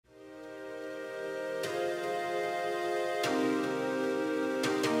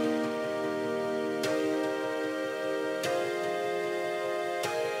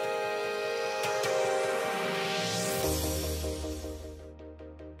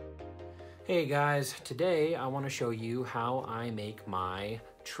Hey guys, today I want to show you how I make my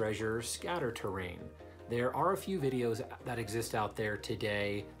treasure scatter terrain. There are a few videos that exist out there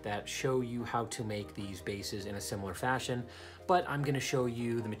today that show you how to make these bases in a similar fashion, but I'm going to show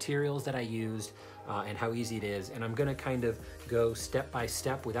you the materials that I used and how easy it is, and I'm going to kind of go step by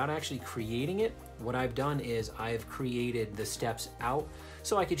step without actually creating it. What I've done is I've created the steps out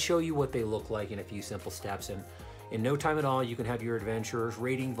so I could show you what they look like in a few simple steps, and in no time at all, you can have your adventurers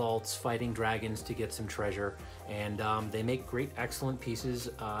raiding vaults, fighting dragons to get some treasure, and they make great, excellent pieces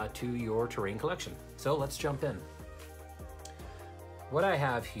to your terrain collection. So let's jump in. What I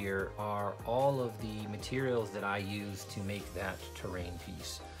have here are all of the materials that I use to make that terrain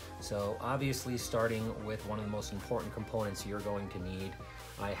piece. So obviously, starting with one of the most important components you're going to need,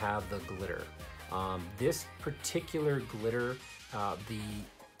 I have the glitter. This particular glitter, the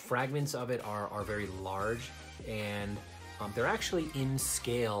fragments of it are very large, and they're actually in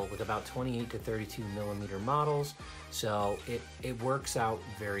scale with about 28 to 32 millimeter models, so it works out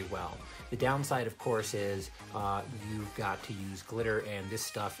very well. The downside, of course, is you've got to use glitter, and this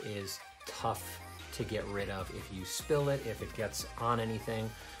stuff is tough to get rid of if you spill it, if it gets on anything.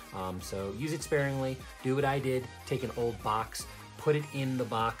 So use it sparingly. Do what I did, take an old box, put it in the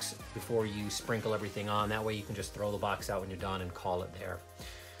box before you sprinkle everything on. That way you can just throw the box out when you're done and call it there.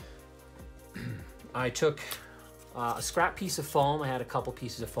 I took a scrap piece of foam. I had a couple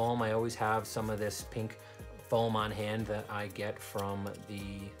pieces of foam. I always have some of this pink foam on hand that I get from the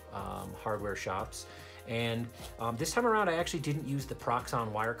hardware shops. And this time around, I actually didn't use the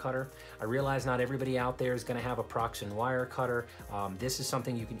Proxxon wire cutter. I realize not everybody out there is going to have a Proxxon wire cutter. This is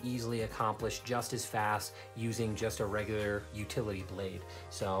something you can easily accomplish just as fast using just a regular utility blade.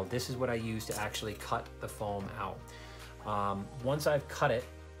 So this is what I use to actually cut the foam out. Once I've cut it,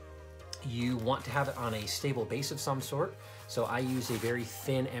 you want to have it on a stable base of some sort. So I use a very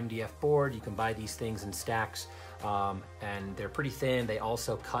thin MDF board. You can buy these things in stacks, and they're pretty thin. They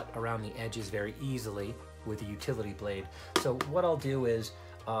also cut around the edges very easily with a utility blade. So what I'll do is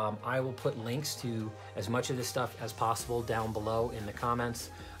I will put links to as much of this stuff as possible down below in the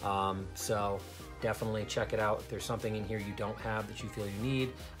comments. So definitely check it out. If there's something in here you don't have that you feel you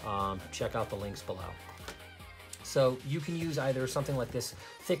need, check out the links below. So you can use either something like this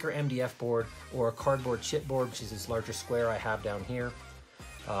thicker MDF board or a cardboard chipboard, which is this larger square I have down here.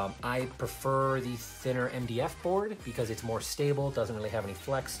 I prefer the thinner MDF board because it's more stable, doesn't really have any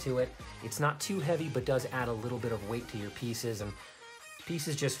flex to it. It's not too heavy, but does add a little bit of weight to your pieces, and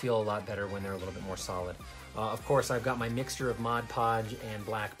pieces just feel a lot better when they're a little bit more solid. Of course, I've got my mixture of Mod Podge and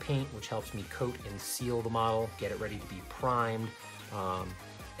black paint, which helps me coat and seal the model, get it ready to be primed.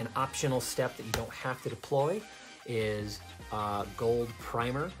 An optional step that you don't have to deploy is gold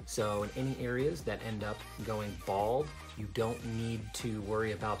primer. So in any areas that end up going bald, you don't need to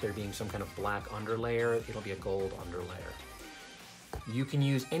worry about there being some kind of black underlayer. It'll be a gold underlayer. You can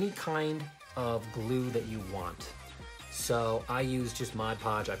use any kind of glue that you want. So I use just Mod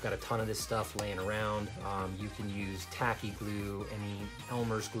Podge. I've got a ton of this stuff laying around. You can use Tacky Glue, any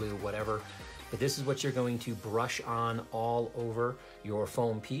Elmer's glue, whatever. But this is what you're going to brush on all over your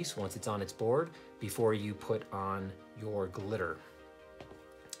foam piece once it's on its board before you put on your glitter.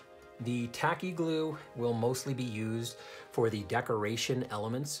 The Tacky Glue will mostly be used for the decoration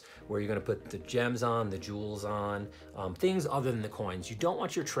elements where you're going to put the gems on, the jewels on, things other than the coins. You don't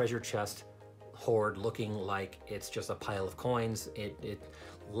want your treasure chest hoard looking like it's just a pile of coins. It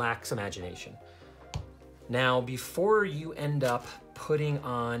lacks imagination. Now, before you end up putting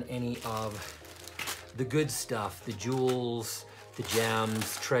on any of the good stuff, the jewels, the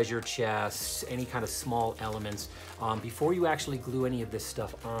gems, treasure chests, any kind of small elements, before you actually glue any of this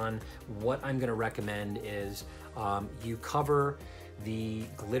stuff on, what I'm gonna recommend is you cover the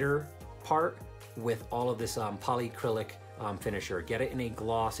glitter part with all of this polycrylic finisher. Get it in a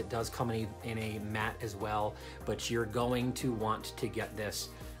gloss. It does come in a matte as well, but you're going to want to get this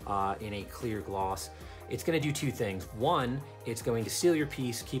in a clear gloss. It's going to do two things. One, it's going to seal your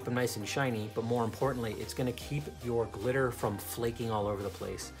piece, keep them nice and shiny, but more importantly, it's going to keep your glitter from flaking all over the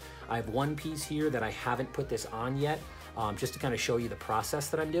place. I have one piece here that I haven't put this on yet, just to kind of show you the process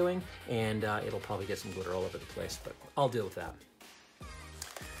that I'm doing, and it'll probably get some glitter all over the place, but I'll deal with that.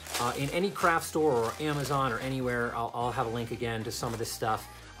 In any craft store or Amazon or anywhere, I'll have a link again to some of this stuff,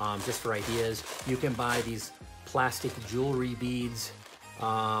 just for ideas. You can buy these plastic jewelry beads.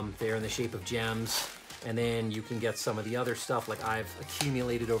 They're in the shape of gems. And then you can get some of the other stuff like I've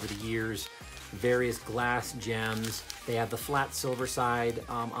accumulated over the years. various glass gems. They have the flat silver side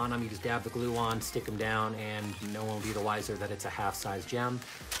on them. You just dab the glue on, stick them down, and no one will be the wiser that it's a half-size gem.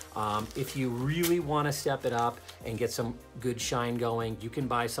 If you really want to step it up and get some good shine going, you can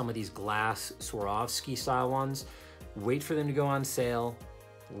buy some of these glass Swarovski style ones. Wait for them to go on sale.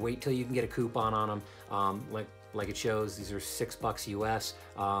 Wait till you can get a coupon on them. Like it shows, these are $6 US.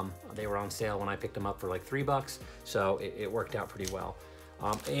 They were on sale when I picked them up for like $3, so it worked out pretty well.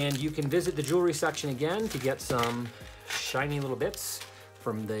 And you can visit the jewelry section again to get some shiny little bits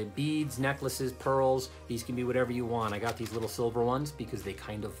from the beads, necklaces, pearls. These can be whatever you want. I got these little silver ones because they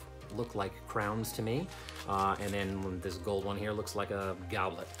kind of look like crowns to me. And then this gold one here looks like a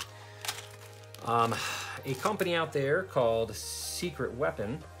goblet. A company out there called Secret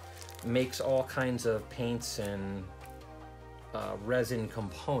Weapon makes all kinds of paints and resin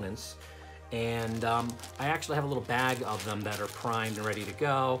components. And I actually have a little bag of them that are primed and ready to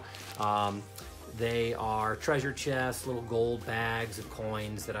go. They are treasure chests, little gold bags of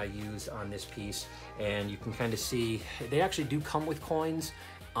coins that I used on this piece. And you can kind of see, they actually do come with coins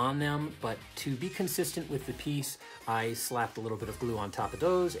on them, but to be consistent with the piece, I slapped a little bit of glue on top of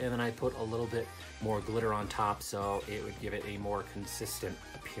those, and then I put a little bit more glitter on top so it would give it a more consistent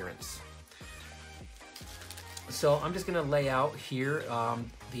appearance. So I'm just gonna lay out here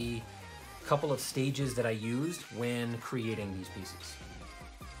the couple of stages that I used when creating these pieces.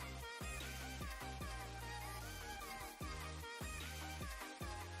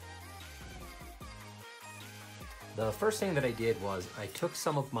 The first thing that I did was I took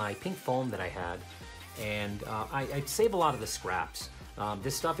some of my pink foam that I had, and I save a lot of the scraps.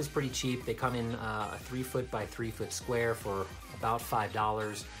 This stuff is pretty cheap. They come in a 3-foot by 3-foot square for about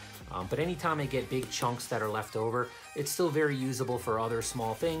 $5. But anytime I get big chunks that are left over, it's still very usable for other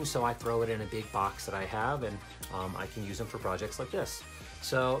small things, so I throw it in a big box that I have, and I can use them for projects like this.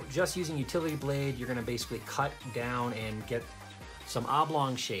 So just using utility blade, you're gonna basically cut down and get some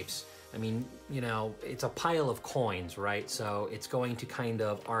oblong shapes. I mean, you know, it's a pile of coins, right? So it's going to kind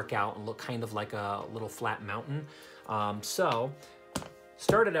of arc out and look kind of like a little flat mountain. So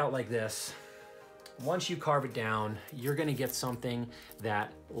start it out like this. Once you carve it down, you're gonna get something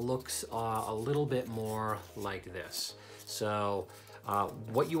that looks a little bit more like this. So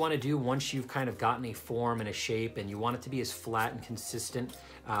what you wanna do once you've kind of gotten a form and a shape, and you want it to be as flat and consistent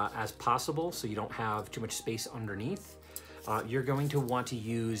as possible so you don't have too much space underneath, you're going to want to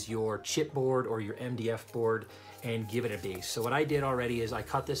use your chipboard or your MDF board and give it a base. So what I did already is I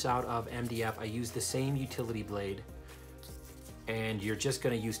cut this out of MDF. I used the same utility blade, and you're just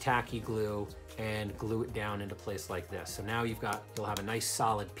gonna use tacky glue and glue it down into place like this. So now you'll have a nice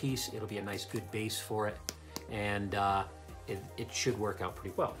solid piece. It'll be a nice good base for it, and it should work out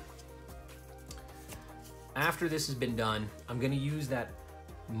pretty well. After this has been done, I'm gonna use that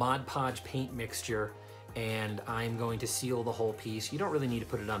Mod Podge paint mixture, and I'm going to seal the whole piece. You don't really need to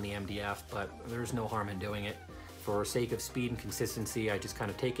put it on the MDF, but there's no harm in doing it. For sake of speed and consistency, I just kind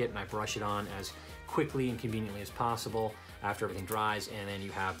of take it and I brush it on as quickly and conveniently as possible after everything dries, and then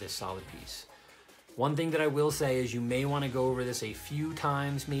you have this solid piece. One thing that I will say is you may want to go over this a few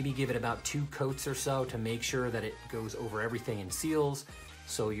times, maybe give it about 2 coats or so to make sure that it goes over everything and seals,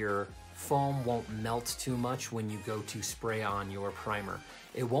 so your foam won't melt too much when you go to spray on your primer.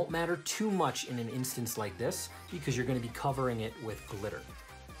 It won't matter too much in an instance like this because you're going to be covering it with glitter.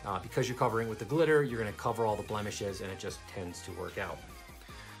 Because you're covering it with the glitter, you're going to cover all the blemishes, and it just tends to work out.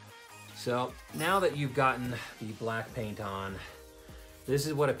 So now that you've gotten the black paint on, this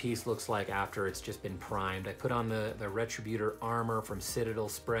is what a piece looks like after it's just been primed. I put on the Retributor Armor from Citadel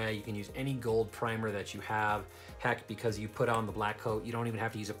Spray. You can use any gold primer that you have. Heck, because you put on the black coat, you don't even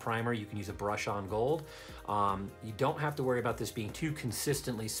have to use a primer. You can use a brush on gold. You don't have to worry about this being too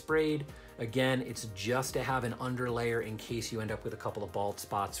consistently sprayed. Again, it's just to have an underlayer in case you end up with a couple of bald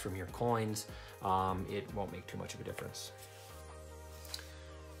spots from your coins. It won't make too much of a difference.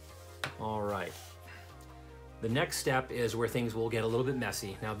 All right. The next step is where things will get a little bit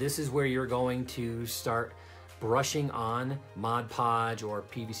messy. Now this is where you're going to start brushing on Mod Podge or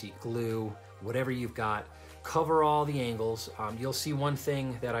PVC glue, whatever you've got. Cover all the angles. You'll see one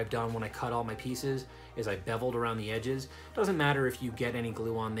thing that I've done when I cut all my pieces is I beveled around the edges. Doesn't matter if you get any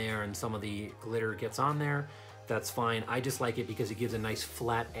glue on there and some of the glitter gets on there, that's fine. I just like it because it gives a nice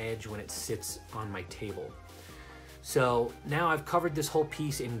flat edge when it sits on my table. So now I've covered this whole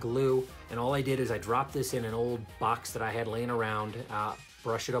piece in glue, and all I did is I dropped this in an old box that I had laying around,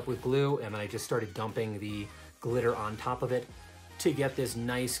 brushed it up with glue, and then I just started dumping the glitter on top of it to get this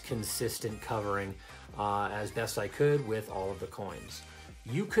nice consistent covering as best I could with all of the coins.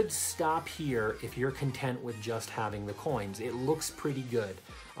 You could stop here if you're content with just having the coins. It looks pretty good.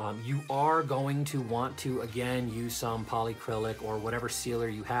 You are going to want to, again, use some polycrylic or whatever sealer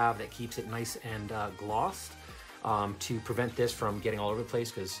you have that keeps it nice and glossed to prevent this from getting all over the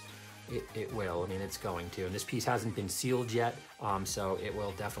place, because it will. I mean, it's going to. And this piece hasn't been sealed yet, so it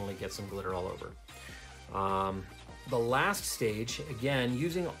will definitely get some glitter all over. The last stage, again,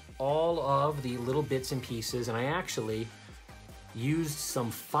 using all of the little bits and pieces, and I actually used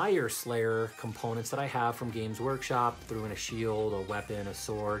some Fire Slayer components that I have from Games Workshop, threw in a shield, a weapon, a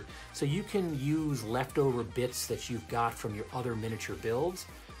sword. So you can use leftover bits that you've got from your other miniature builds,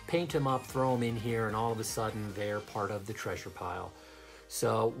 paint them up, throw them in here, and all of a sudden they're part of the treasure pile.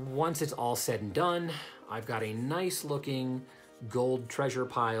 So once it's all said and done, I've got a nice looking gold treasure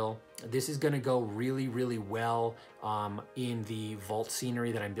pile. This is gonna go really, really well in the vault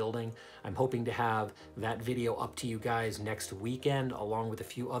scenery that I'm building. I'm hoping to have that video up to you guys next weekend, along with a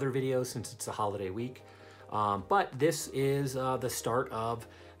few other videos since it's a holiday week. But this is the start of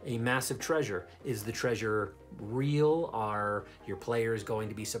a massive treasure. Is the treasure real? Are your players going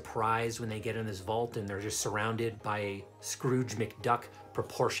to be surprised when they get in this vault and they're just surrounded by a Scrooge McDuck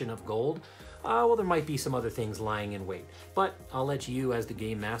proportion of gold? Well, there might be some other things lying in wait, but I'll let you as the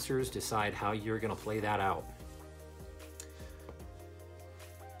game masters decide how you're gonna play that out.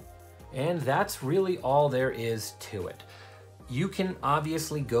 And that's really all there is to it. You can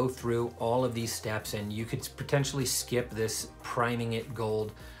obviously go through all of these steps, and you could potentially skip this priming it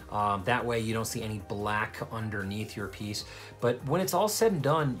gold. That way you don't see any black underneath your piece. But when it's all said and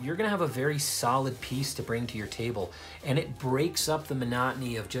done, you're gonna have a very solid piece to bring to your table. And it breaks up the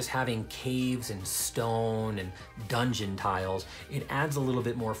monotony of just having caves and stone and dungeon tiles. It adds a little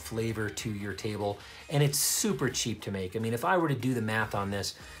bit more flavor to your table, and it's super cheap to make. I mean, if I were to do the math on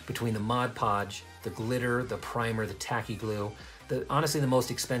this, between the Mod Podge, the glitter, the primer, the Tacky Glue, honestly, the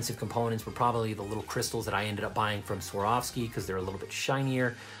most expensive components were probably the little crystals that I ended up buying from Swarovski because they're a little bit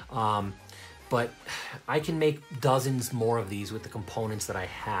shinier. But I can make dozens more of these with the components that I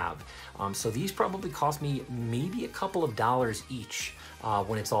have. So these probably cost me maybe a couple of dollars each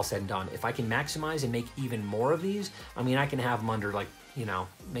when it's all said and done. If I can maximize and make even more of these, I mean, I can have them under, like, you know,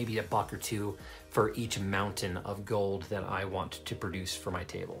 maybe $1 or $2 for each mountain of gold that I want to produce for my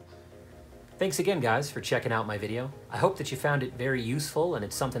table. Thanks again, guys, for checking out my video. I hope that you found it very useful and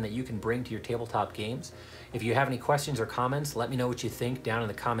it's something that you can bring to your tabletop games. If you have any questions or comments, let me know what you think down in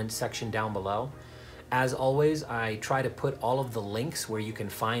the comments section down below. As always, I try to put all of the links where you can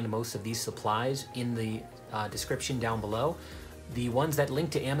find most of these supplies in the description down below. The ones that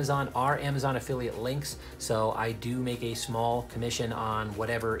link to Amazon are Amazon affiliate links, so I do make a small commission on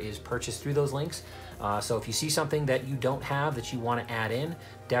whatever is purchased through those links. So if you see something that you don't have that you want to add in,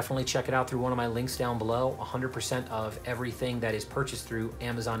 definitely check it out through one of my links down below. 100% of everything that is purchased through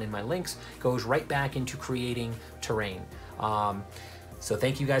Amazon in my links goes right back into creating terrain. So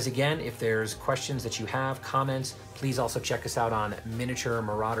thank you guys again. If there's questions that you have, comments, please also check us out on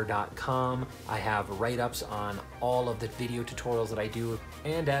miniaturemarauder.com. I have write-ups on all of the video tutorials that I do.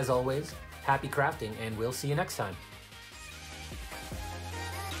 And as always, happy crafting, and we'll see you next time.